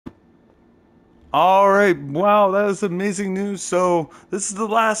Alright, wow, that is amazing news. So, this is the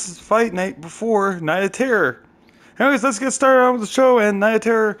last fight night before Night of Terror. Anyways, let's get started on with the show. And Night of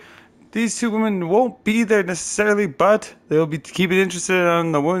Terror, these two women won't be there necessarily, but they'll be keeping interested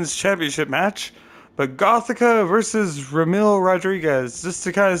on the Women's Championship match. But Gothika versus Ramelle Rodriguez, just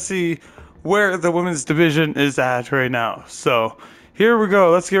to kind of see where the women's division is at right now. So, here we go.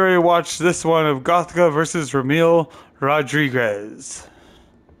 Let's get ready to watch this one of Gothika versus Ramelle Rodriguez.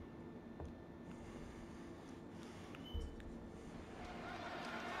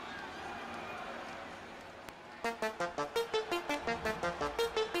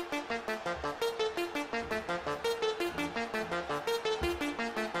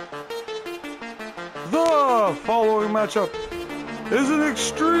 The following matchup is an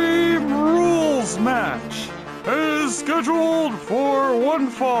Extreme Rules match. It is scheduled for one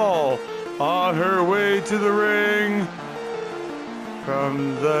fall. On her way to the ring,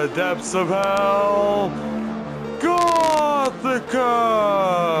 from the depths of hell, Gothika!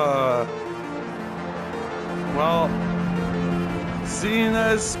 Well, seeing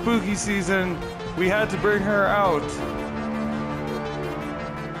as spooky season, we had to bring her out.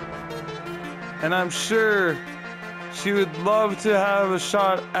 And I'm sure she would love to have a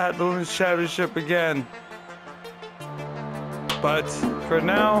shot at the Women's Championship again. But for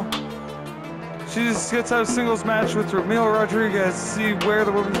now, she just gets to have a singles match with Ramelle Rodriguez to see where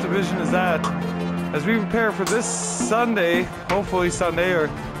the women's division is at. As we prepare for this Sunday, hopefully Sunday, or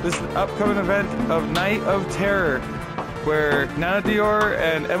this upcoming event of Night of Terror, where Nana Dior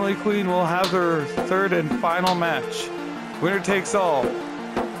and Emily Queen will have their third and final match. Winner takes all.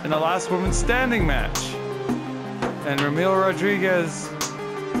 In the last woman standing match. And Ramelle Rodriguez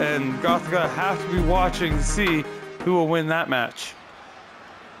and Gothika have to be watching to see who will win that match.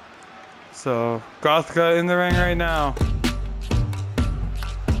 So, Gothika in the ring right now.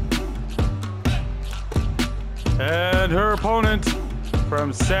 And her opponent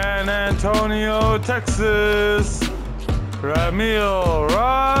from San Antonio, Texas, Ramelle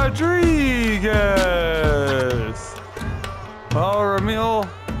Rodriguez. Well, Ramelle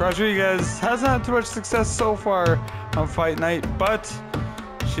Rodriguez hasn't had too much success so far on Fight Night, but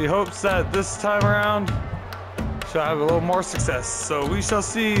she hopes that this time around she'll have a little more success. So we shall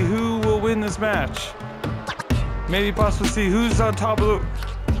see who will win this match. Maybe possibly see who's on top of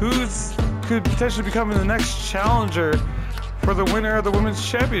who's could potentially become the next challenger for the winner of the Women's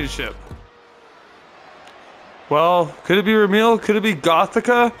Championship. Well, could it be Ramelle? Could it be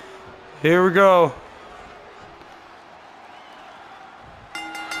Gothika? Here we go.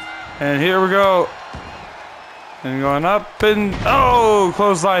 And here we go. And going up and oh,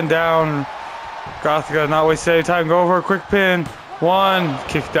 clothesline down. Gothika not wasting any time. Go for a quick pin. One,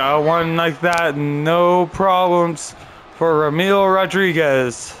 kicked out, one like that. No problems for Ramelle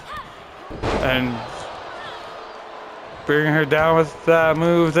Rodriguez. And bringing her down with that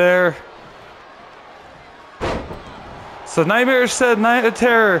move there. So Nightmare said Night of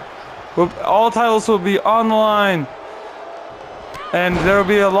Terror. All titles will be on the line. And there will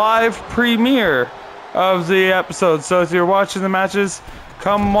be a live premiere of the episode. So if you're watching the matches,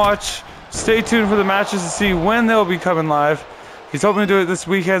 come watch. Stay tuned for the matches to see when they'll be coming live. He's hoping to do it this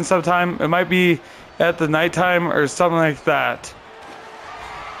weekend sometime. It might be at the nighttime or something like that.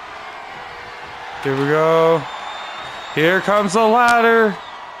 Here we go. Here comes the ladder.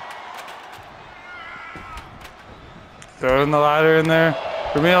 Throwing the ladder in there.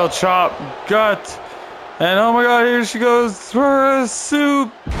 Ramelle chop, gut. And oh my god, here she goes for a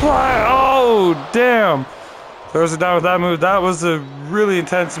suplex. Oh, damn. Throws it down with that move. That was a really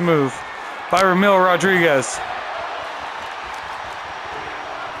intense move by Ramelle Rodriguez.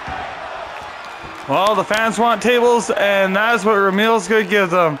 Well, the fans want tables, and that's what Ramelle's going to give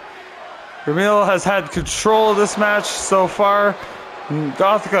them. Ramelle has had control of this match so far.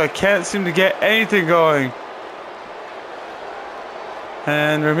 Gothika can't seem to get anything going.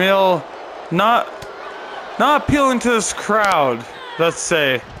 And Ramelle not appealing to this crowd, let's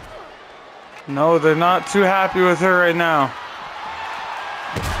say. No, they're not too happy with her right now.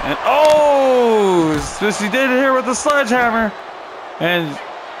 And oh, so she did it here with the sledgehammer.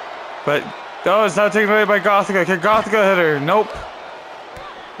 But oh, it's not taken away by Gothika. Can Gothika hit her? Nope.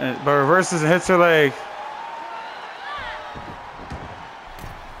 But reverses and hits her leg.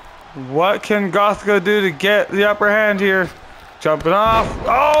 What can Gothika do to get the upper hand here? Jumping off.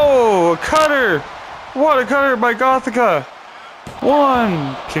 Oh, a cutter. What a cutter by Gothika.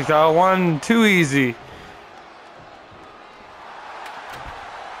 One. Kicked out one. Too easy.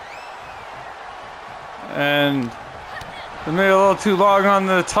 And they made it a little too long on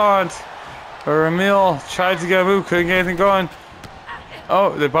the taunt. But Ramelle tried to get a move. Couldn't get anything going.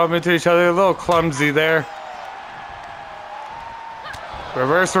 Oh, they bump into each other. A little clumsy there.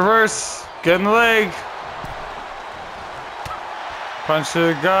 Reverse, reverse. Get in the leg. Punch to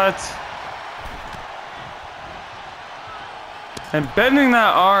the gut. And bending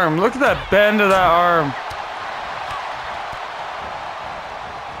that arm. Look at that bend of that arm.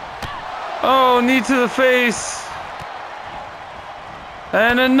 Oh, knee to the face.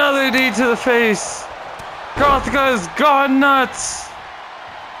 And another knee to the face. Gothika has gone nuts.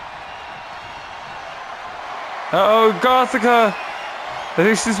 Uh-oh, Gothika. I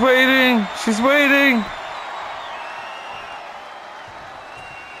think she's waiting. She's waiting.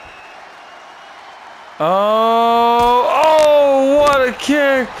 Oh, what a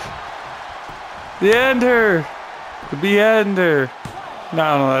kick. The ender. The B-ender. No,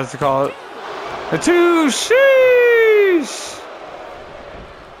 I don't know what else to call it. A two. Sheesh.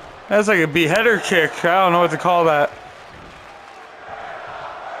 That's like a beheader kick. I don't know what to call that.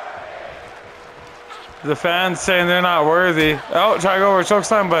 The fans saying they're not worthy. Oh, try to go over a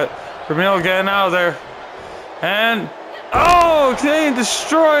chokeslam, but Ramelle getting out of there. And, oh, Canadian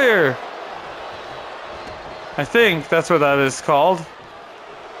Destroyer. I think that's what that is called.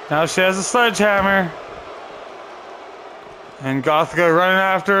 Now she has a sledgehammer. And Gothika running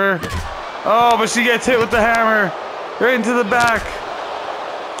after her. Oh, but she gets hit with the hammer. Right into the back.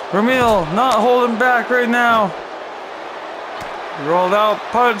 Ramelle not holding back right now. Rolled out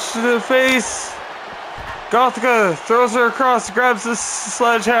punch to the face. Gothika throws her across, grabs the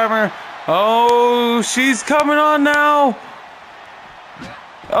sledgehammer. Oh, she's coming on now.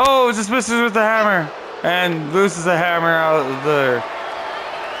 Oh, just misses with the hammer. And loses the hammer out of there.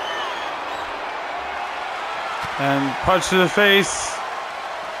 And punch to the face.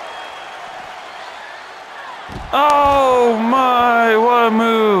 Oh my, what a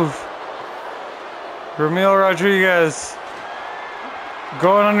move. Ramelle Rodriguez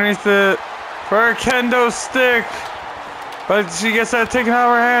going underneath it for a kendo stick. But she gets that taken out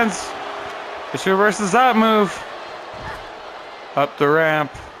of her hands. But she reverses that move. Up the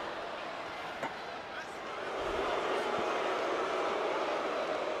ramp.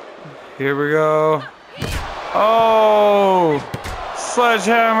 Here we go. Oh!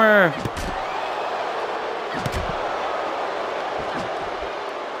 Sledgehammer!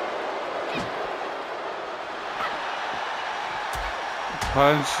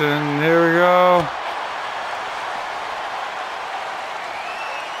 Punch, and here we go.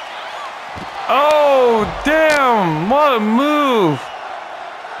 Oh, damn! What a move!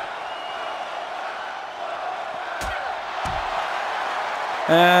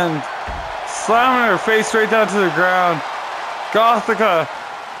 And slamming her face right down to the ground. Gothika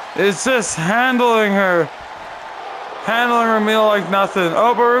is just handling her. Handling Ramelle like nothing.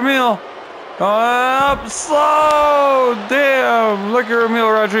 Oh, but Ramelle up slow. Damn. Look at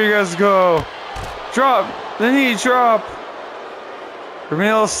Ramelle Rodriguez go. Drop. The knee drop.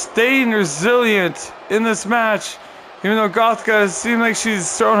 Ramelle staying resilient in this match. Even though Gothika seems like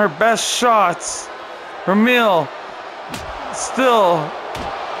she's throwing her best shots. Ramelle still.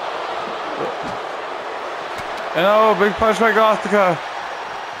 And oh, big punch by Gothika.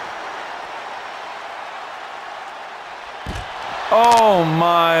 Oh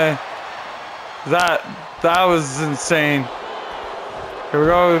my. That was insane. Here we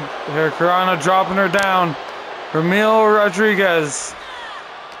go. Here, Karana dropping her down. Ramelle Rodriguez.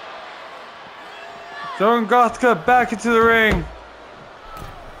 Throwing Gothika back into the ring.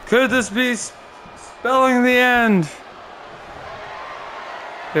 Could this be spelling the end?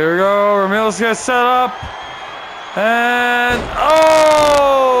 Here we go. Ramelle's gonna set up. And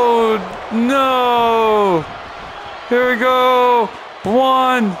oh no! Here we go.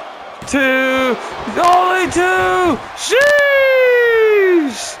 1, 2, only 2. Sheesh!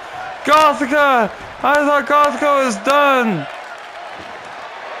 Gothika. I thought Gothika was done.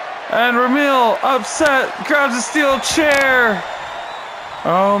 And Ramelle, upset, grabs a steel chair.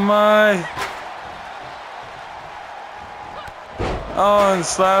 Oh my! Oh, and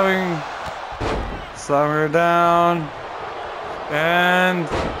slamming her down. And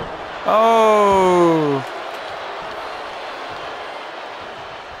oh!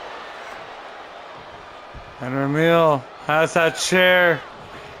 And Ramelle has that chair.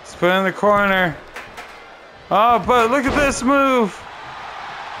 He's put in the corner. Oh, but look at this move.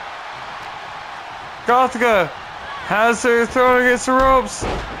 Gothika has her thrown against the ropes.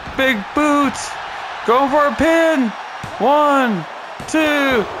 Big boot. Going for a pin. 1,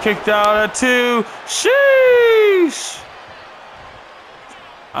 2. Kicked out at 2. Sheesh.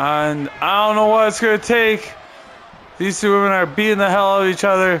 And I don't know what it's going to take. These two women are beating the hell out of each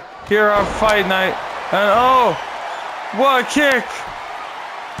other here on Fight Night. And oh, what a kick.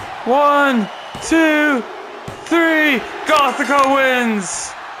 1, 2, 3. Gothika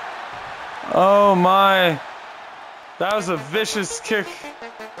wins. Oh my. That was a vicious kick.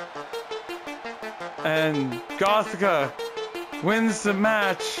 And Gothika wins the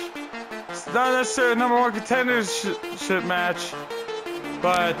match. It's not necessarily a #1 contendership match,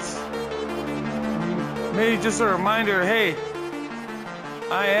 but maybe just a reminder, hey,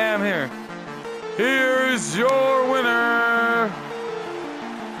 I am here. Here's your winner,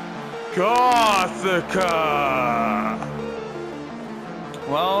 Gothika.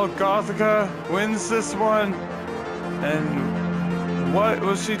 Well, Gothika wins this one, and what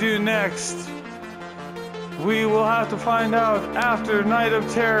will she do next? We will have to find out after Night of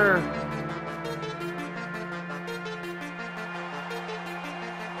Terror.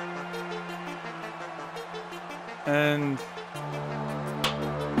 And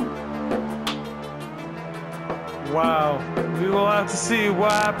wow, we will have to see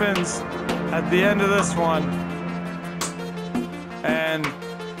what happens at the end of this one. And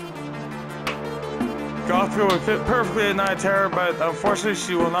Gothika would fit perfectly at Night of Terror, but unfortunately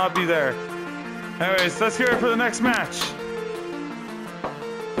she will not be there. Anyways, let's get ready for the next match.